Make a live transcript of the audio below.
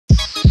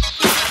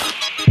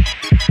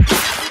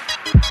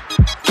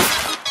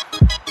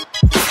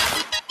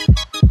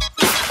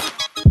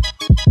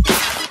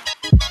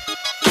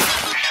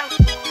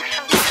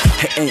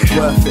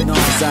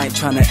Cause I ain't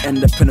tryna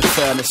end up in a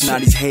furnace. Now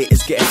these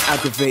haters getting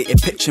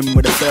aggravated, pitching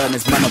with the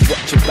burners. Man, I'm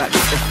watching back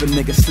if a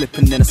nigga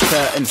slipping in a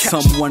skirtin'.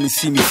 Someone who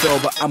see me fail,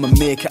 but I'ma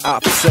make it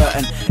out for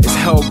certain. It's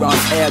hell round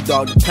air,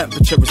 dog, the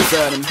temperature is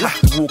burning.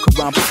 Have to walk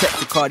around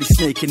protected, car these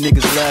snaky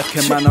niggas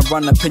lurking. Man, I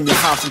run up in your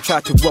house and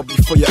try to rob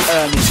you for your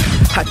earnings.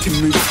 Had to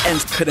move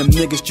ends, cause them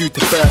niggas due to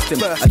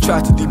bursting. I try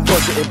to be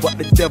positive, but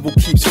the devil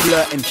keeps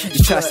flirting.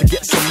 He tries to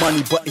get some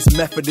money, but his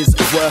method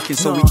isn't working.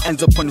 So he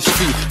ends up on the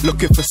street,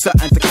 looking for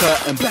something to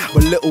curtain.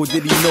 But little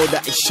did he know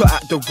that he shot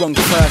at the wrong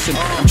person.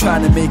 I'm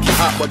trying to make it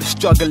out, but the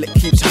struggle, it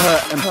keeps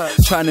hurting.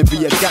 Trying to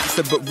be a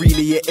gangster, but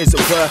really it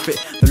isn't worth it.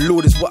 The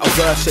Lord is what I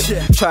worship.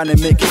 Trying to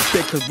make it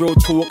big, cause real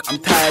talk, I'm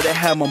tired of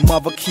how my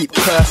mother keep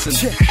cursing.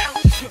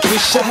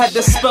 Wish I had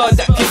a spell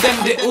that could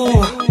end it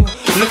all.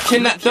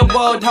 Looking at the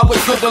world, how it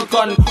could've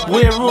gone.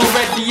 We're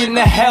already in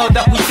the hell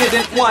that we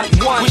didn't want.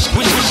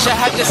 Wish I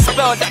had a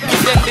spell that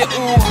could end it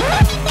all.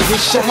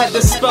 Wish I had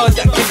a spell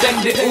that could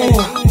end it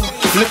all.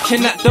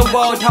 Looking at the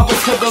world, how it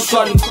could've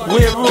gone.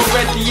 We're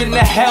already in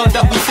the hell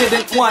that we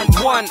didn't want.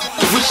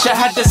 Wish I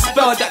had a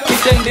spell that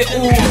could end it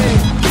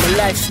all. My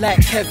life's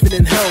like heaven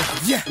and hell.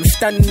 I'm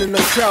standing in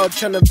a crowd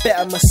trying to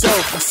better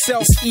myself.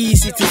 It's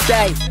easy to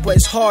die, but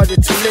it's harder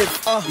to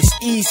live. It's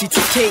easy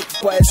to take,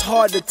 but it's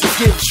harder to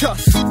give.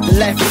 The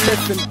life we're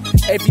living,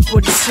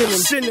 everybody's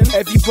sinning.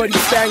 Everybody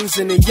bangs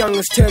and the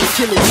youngest turn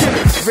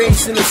killers.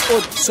 Raising us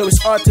odd, so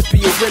it's hard to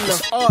be a winner.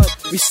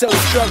 We sell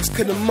drugs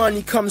cause the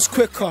money comes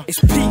quicker. It's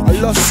peak. I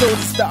lost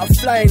soldiers that are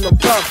flying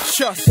above.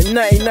 In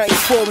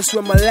 1994 was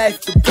when my life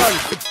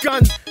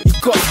begun. You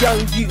got young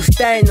youths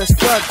dying as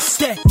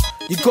thugs.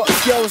 You got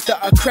girls that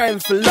are crying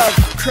for love.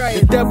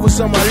 The devil's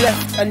on my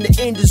left and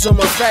the angels on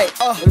my right.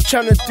 I'm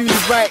trying to do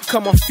the right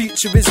cause my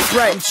future is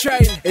bright.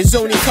 There's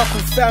only a couple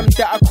fam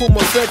that I call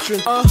my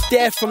brethren.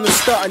 There from the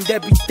start and they'll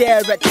be there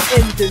at the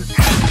ending.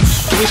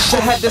 Wish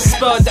I had a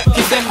spell that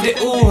could end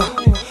it all.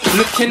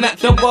 Looking at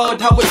the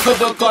world, how it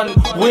could've gone.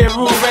 We're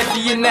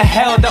already in the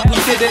hell that we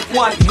didn't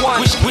want.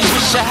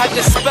 Wish I had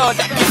a spell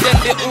that could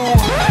end it all.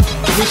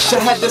 Wish I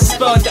had a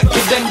spell that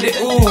could end it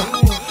all.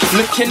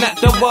 Looking at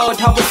the world,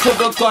 how it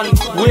could've gone.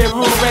 We're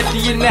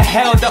already in the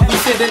hell that we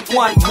didn't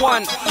want.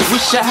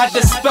 Wish I had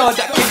a spell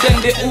that could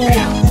end it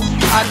all.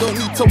 I don't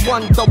need to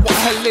wonder what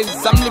hell is.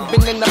 I'm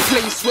living in a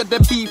place where the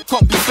beef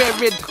can't be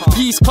buried,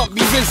 peace can't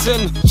be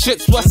risen.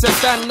 Shit's worse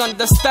than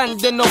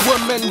understanding a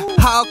woman.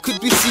 How could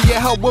we see it,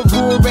 how we're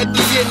already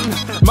in?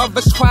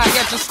 Mothers cry,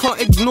 I just can't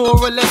ignore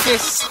all of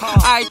this.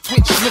 I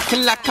twitch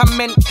looking like I'm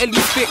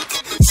mentally thick.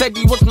 Said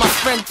he was my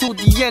friend till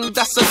the end,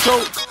 that's a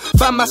joke.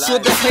 Fam, I saw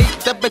the hate,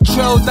 the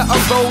betrayal that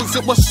arose.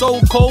 It was so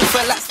cold,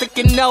 felt like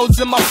sticking nails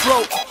in my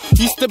throat.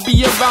 Used to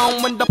be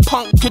around when the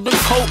punk couldn't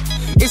cope.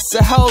 It's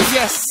a hell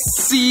yes,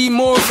 see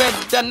more red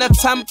than a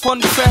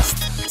tampon pressed.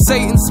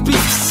 Satan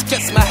speaks,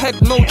 gets my head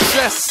no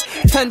stress.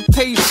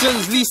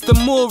 Temptations leads to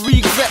more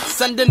regrets,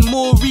 and then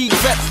more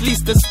regrets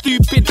leads to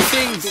stupid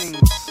things,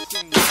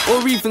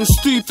 or even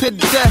stupid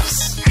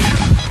deaths.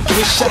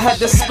 Wish I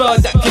had a spell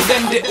that could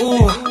end it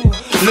all.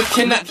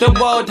 Looking at the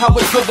world, how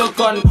it could've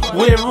gone.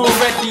 We're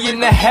already in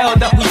the hell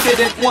that we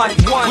didn't want.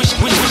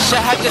 Wish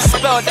I had a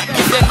spell that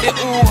could end it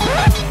all.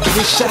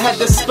 Wish I had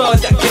a spell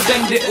that could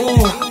end it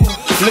all.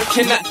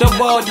 Looking at the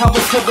world, how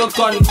it could've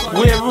gone.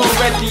 We're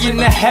already in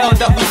the hell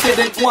that we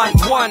didn't want.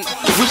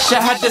 Wish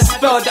I had a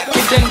spell that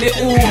could end it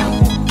all.